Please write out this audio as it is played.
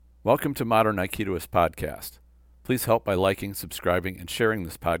Welcome to Modern Aikidoist Podcast. Please help by liking, subscribing, and sharing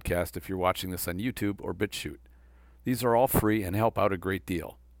this podcast if you're watching this on YouTube or BitChute. These are all free and help out a great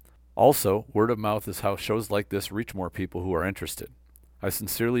deal. Also, word of mouth is how shows like this reach more people who are interested. I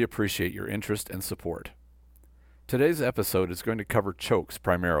sincerely appreciate your interest and support. Today's episode is going to cover chokes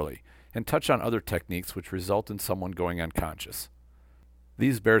primarily, and touch on other techniques which result in someone going unconscious.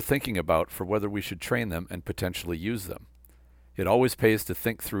 These bear thinking about for whether we should train them and potentially use them. It always pays to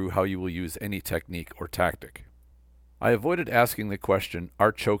think through how you will use any technique or tactic. I avoided asking the question,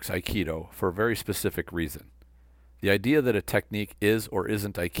 are chokes Aikido, for a very specific reason. The idea that a technique is or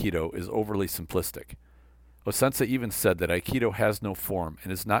isn't Aikido is overly simplistic. Osensa even said that Aikido has no form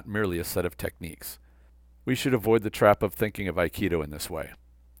and is not merely a set of techniques. We should avoid the trap of thinking of Aikido in this way.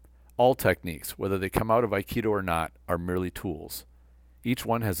 All techniques, whether they come out of Aikido or not, are merely tools. Each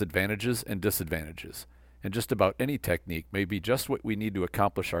one has advantages and disadvantages, and just about any technique may be just what we need to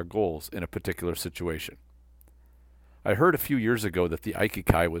accomplish our goals in a particular situation. I heard a few years ago that the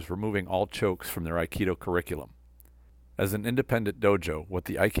Aikikai was removing all chokes from their Aikido curriculum. As an independent dojo, what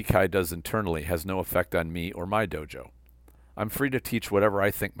the Aikikai does internally has no effect on me or my dojo. I'm free to teach whatever I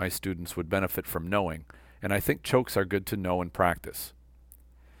think my students would benefit from knowing, and I think chokes are good to know and practice.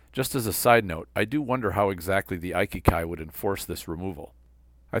 Just as a side note, I do wonder how exactly the Aikikai would enforce this removal.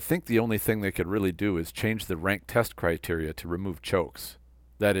 I think the only thing they could really do is change the rank test criteria to remove chokes.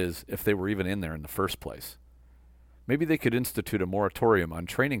 That is, if they were even in there in the first place. Maybe they could institute a moratorium on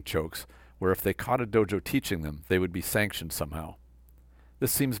training chokes where if they caught a dojo teaching them, they would be sanctioned somehow.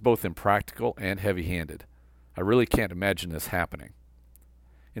 This seems both impractical and heavy-handed. I really can't imagine this happening.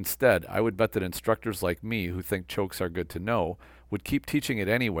 Instead, I would bet that instructors like me who think chokes are good to know would keep teaching it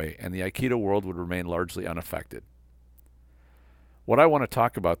anyway, and the Aikido world would remain largely unaffected. What I want to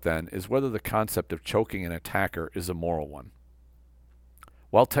talk about then is whether the concept of choking an attacker is a moral one.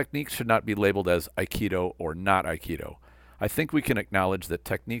 While techniques should not be labeled as Aikido or not Aikido, I think we can acknowledge that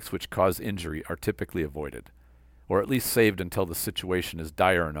techniques which cause injury are typically avoided, or at least saved until the situation is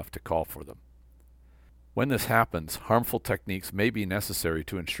dire enough to call for them. When this happens, harmful techniques may be necessary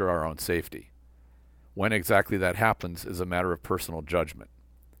to ensure our own safety. When exactly that happens is a matter of personal judgment.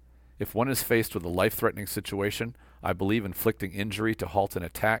 If one is faced with a life-threatening situation, I believe inflicting injury to halt an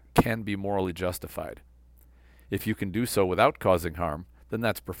attack can be morally justified. If you can do so without causing harm, then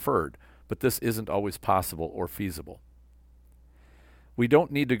that's preferred, but this isn't always possible or feasible. We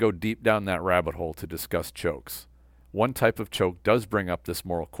don't need to go deep down that rabbit hole to discuss chokes. One type of choke does bring up this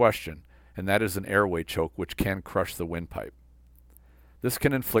moral question, and that is an airway choke which can crush the windpipe. This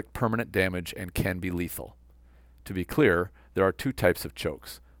can inflict permanent damage and can be lethal. To be clear, there are two types of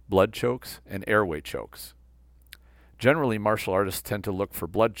chokes: blood chokes and airway chokes. Generally, martial artists tend to look for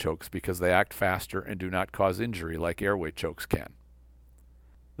blood chokes because they act faster and do not cause injury like airway chokes can.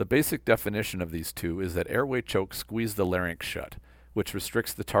 The basic definition of these two is that airway chokes squeeze the larynx shut, which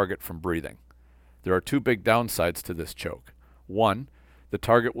restricts the target from breathing. There are two big downsides to this choke. One, the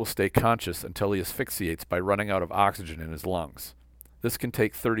target will stay conscious until he asphyxiates by running out of oxygen in his lungs. This can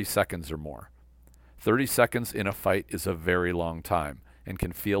take 30 seconds or more. 30 seconds in a fight is a very long time and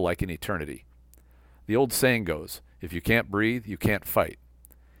can feel like an eternity. The old saying goes, if you can't breathe, you can't fight.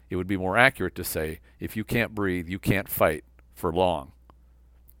 It would be more accurate to say, if you can't breathe, you can't fight for long.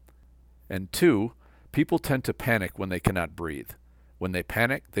 And two, people tend to panic when they cannot breathe. When they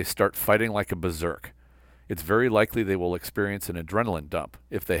panic, they start fighting like a berserk. It's very likely they will experience an adrenaline dump,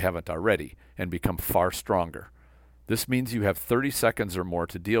 if they haven't already, and become far stronger. This means you have 30 seconds or more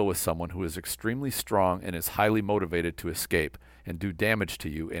to deal with someone who is extremely strong and is highly motivated to escape and do damage to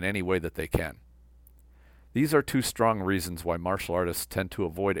you in any way that they can. These are two strong reasons why martial artists tend to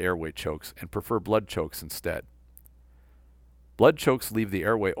avoid airway chokes and prefer blood chokes instead. Blood chokes leave the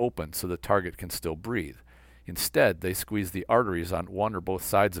airway open so the target can still breathe. Instead, they squeeze the arteries on one or both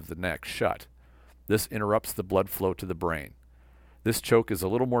sides of the neck shut. This interrupts the blood flow to the brain. This choke is a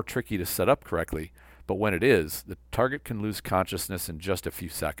little more tricky to set up correctly, but when it is, the target can lose consciousness in just a few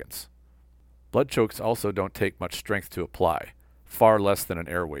seconds. Blood chokes also don't take much strength to apply, far less than an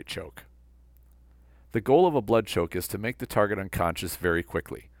airway choke. The goal of a blood choke is to make the target unconscious very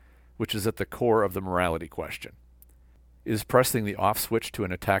quickly, which is at the core of the morality question. Is pressing the off switch to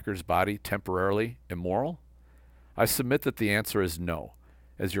an attacker's body temporarily immoral? I submit that the answer is no,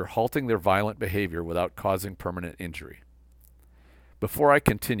 as you're halting their violent behavior without causing permanent injury. Before I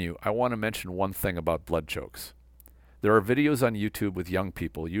continue, I want to mention one thing about blood chokes. There are videos on YouTube with young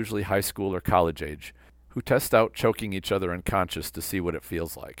people, usually high school or college age, who test out choking each other unconscious to see what it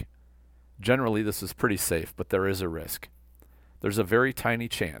feels like. Generally, this is pretty safe, but there is a risk. There's a very tiny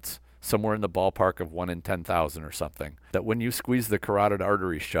chance, somewhere in the ballpark of 1 in 10,000 or something, that when you squeeze the carotid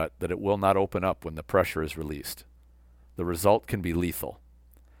artery shut, that it will not open up when the pressure is released. The result can be lethal.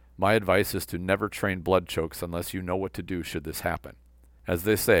 My advice is to never train blood chokes unless you know what to do should this happen. As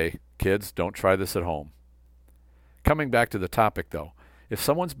they say, kids, don't try this at home. Coming back to the topic though, if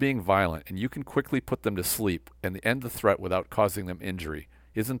someone's being violent and you can quickly put them to sleep and end the threat without causing them injury,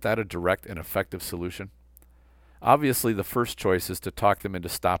 isn't that a direct and effective solution? Obviously, the first choice is to talk them into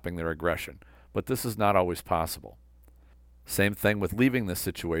stopping their aggression, but this is not always possible. Same thing with leaving this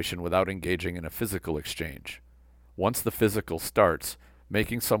situation without engaging in a physical exchange. Once the physical starts,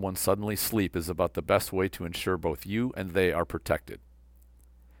 making someone suddenly sleep is about the best way to ensure both you and they are protected.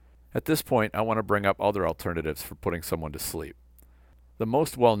 At this point, I want to bring up other alternatives for putting someone to sleep. The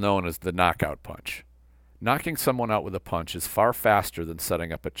most well-known is the knockout punch. Knocking someone out with a punch is far faster than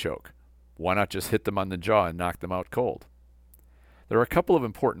setting up a choke. Why not just hit them on the jaw and knock them out cold? There are a couple of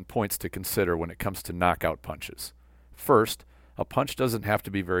important points to consider when it comes to knockout punches. First, a punch doesn't have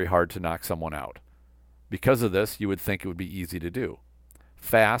to be very hard to knock someone out. Because of this, you would think it would be easy to do.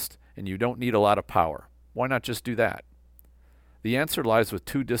 Fast, and you don't need a lot of power. Why not just do that? The answer lies with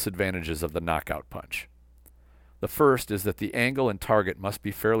two disadvantages of the knockout punch. The first is that the angle and target must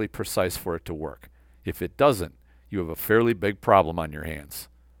be fairly precise for it to work. If it doesn't, you have a fairly big problem on your hands.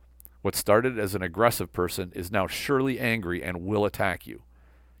 What started as an aggressive person is now surely angry and will attack you.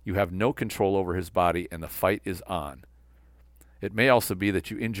 You have no control over his body and the fight is on. It may also be that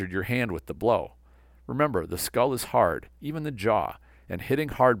you injured your hand with the blow. Remember, the skull is hard, even the jaw, and hitting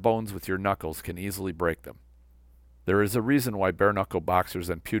hard bones with your knuckles can easily break them. There is a reason why bare-knuckle boxers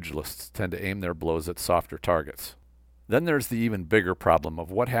and pugilists tend to aim their blows at softer targets. Then there's the even bigger problem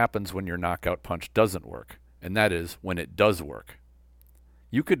of what happens when your knockout punch doesn't work, and that is when it does work.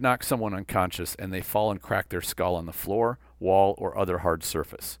 You could knock someone unconscious and they fall and crack their skull on the floor, wall, or other hard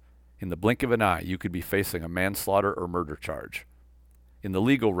surface. In the blink of an eye, you could be facing a manslaughter or murder charge. In the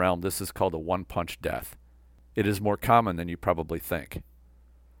legal realm, this is called a one-punch death. It is more common than you probably think.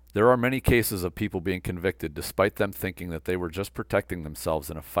 There are many cases of people being convicted despite them thinking that they were just protecting themselves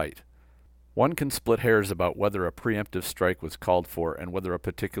in a fight. One can split hairs about whether a preemptive strike was called for and whether a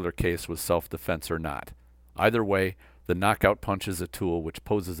particular case was self-defense or not. Either way, the knockout punch is a tool which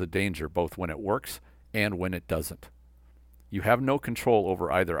poses a danger both when it works and when it doesn't. You have no control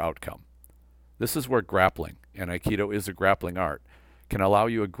over either outcome. This is where grappling, and Aikido is a grappling art, can allow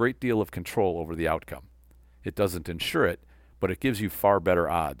you a great deal of control over the outcome. It doesn't ensure it, but it gives you far better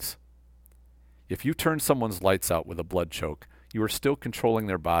odds. If you turn someone's lights out with a blood choke, you are still controlling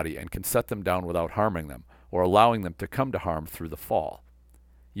their body and can set them down without harming them or allowing them to come to harm through the fall.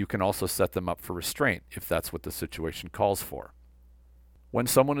 You can also set them up for restraint if that's what the situation calls for. When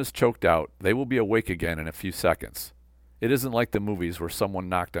someone is choked out, they will be awake again in a few seconds. It isn't like the movies where someone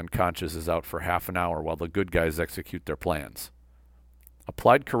knocked unconscious is out for half an hour while the good guys execute their plans.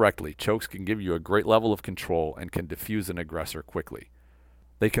 Applied correctly, chokes can give you a great level of control and can defuse an aggressor quickly.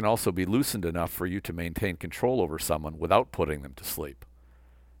 They can also be loosened enough for you to maintain control over someone without putting them to sleep.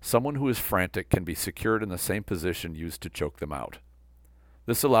 Someone who is frantic can be secured in the same position used to choke them out.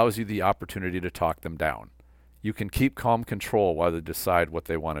 This allows you the opportunity to talk them down. You can keep calm control while they decide what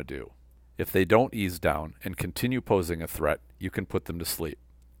they want to do. If they don't ease down and continue posing a threat, you can put them to sleep.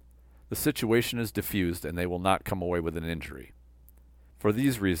 The situation is diffused and they will not come away with an injury. For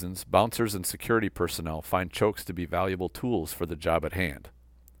these reasons, bouncers and security personnel find chokes to be valuable tools for the job at hand.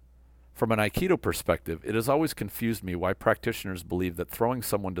 From an Aikido perspective, it has always confused me why practitioners believe that throwing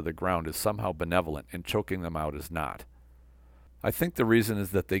someone to the ground is somehow benevolent and choking them out is not. I think the reason is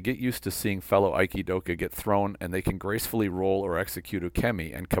that they get used to seeing fellow Aikidoka get thrown and they can gracefully roll or execute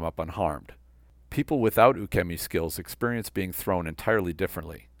ukemi and come up unharmed. People without ukemi skills experience being thrown entirely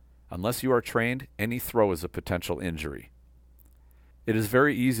differently. Unless you are trained, any throw is a potential injury. It is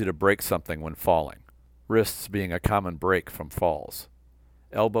very easy to break something when falling, wrists being a common break from falls.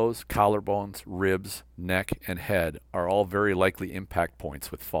 Elbows, collarbones, ribs, neck, and head are all very likely impact points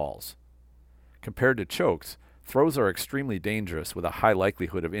with falls. Compared to chokes, throws are extremely dangerous with a high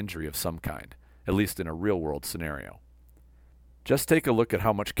likelihood of injury of some kind, at least in a real-world scenario. Just take a look at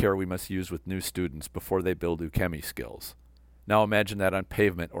how much care we must use with new students before they build ukemi skills. Now imagine that on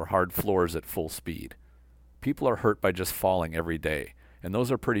pavement or hard floors at full speed. People are hurt by just falling every day, and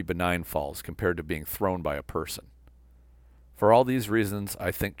those are pretty benign falls compared to being thrown by a person. For all these reasons,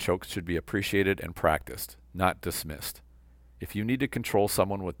 I think chokes should be appreciated and practiced, not dismissed. If you need to control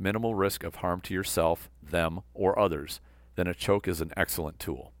someone with minimal risk of harm to yourself, them, or others, then a choke is an excellent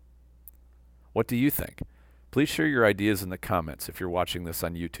tool. What do you think? Please share your ideas in the comments if you're watching this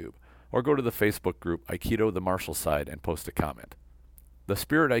on YouTube, or go to the Facebook group Aikido the Martial Side and post a comment. The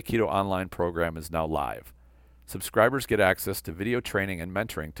Spirit Aikido online program is now live. Subscribers get access to video training and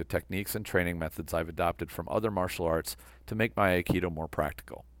mentoring to techniques and training methods I've adopted from other martial arts to make my Aikido more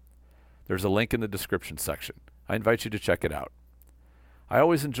practical. There's a link in the description section. I invite you to check it out. I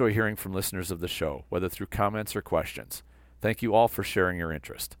always enjoy hearing from listeners of the show, whether through comments or questions. Thank you all for sharing your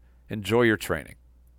interest. Enjoy your training.